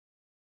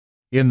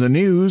In the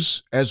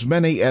news, as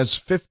many as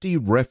 50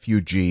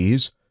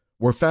 refugees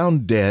were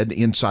found dead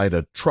inside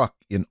a truck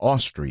in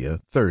Austria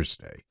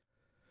Thursday.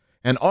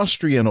 An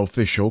Austrian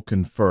official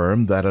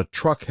confirmed that a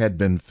truck had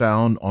been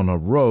found on a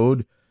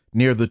road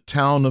near the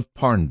town of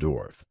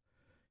Parndorf.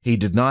 He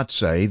did not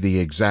say the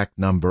exact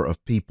number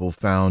of people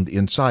found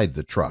inside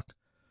the truck.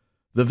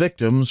 The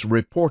victims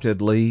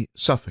reportedly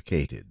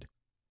suffocated.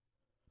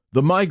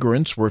 The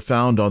migrants were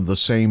found on the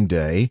same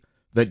day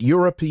that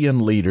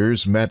European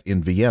leaders met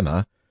in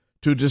Vienna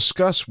to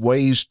discuss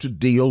ways to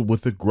deal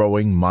with the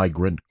growing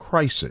migrant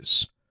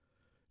crisis.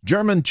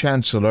 German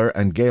Chancellor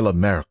Angela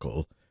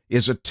Merkel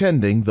is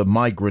attending the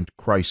migrant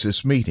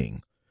crisis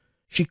meeting.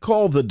 She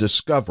called the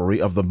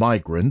discovery of the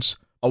migrants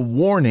a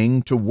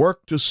warning to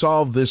work to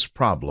solve this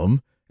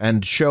problem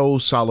and show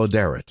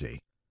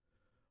solidarity.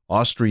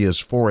 Austria's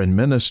foreign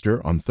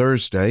minister on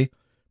Thursday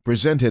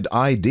presented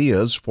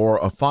ideas for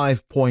a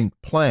 5-point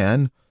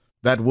plan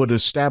that would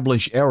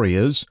establish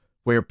areas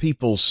where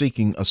people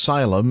seeking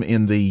asylum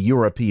in the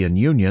European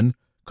Union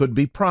could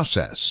be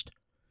processed.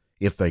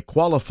 If they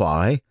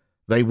qualify,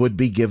 they would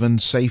be given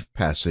safe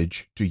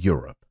passage to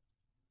Europe.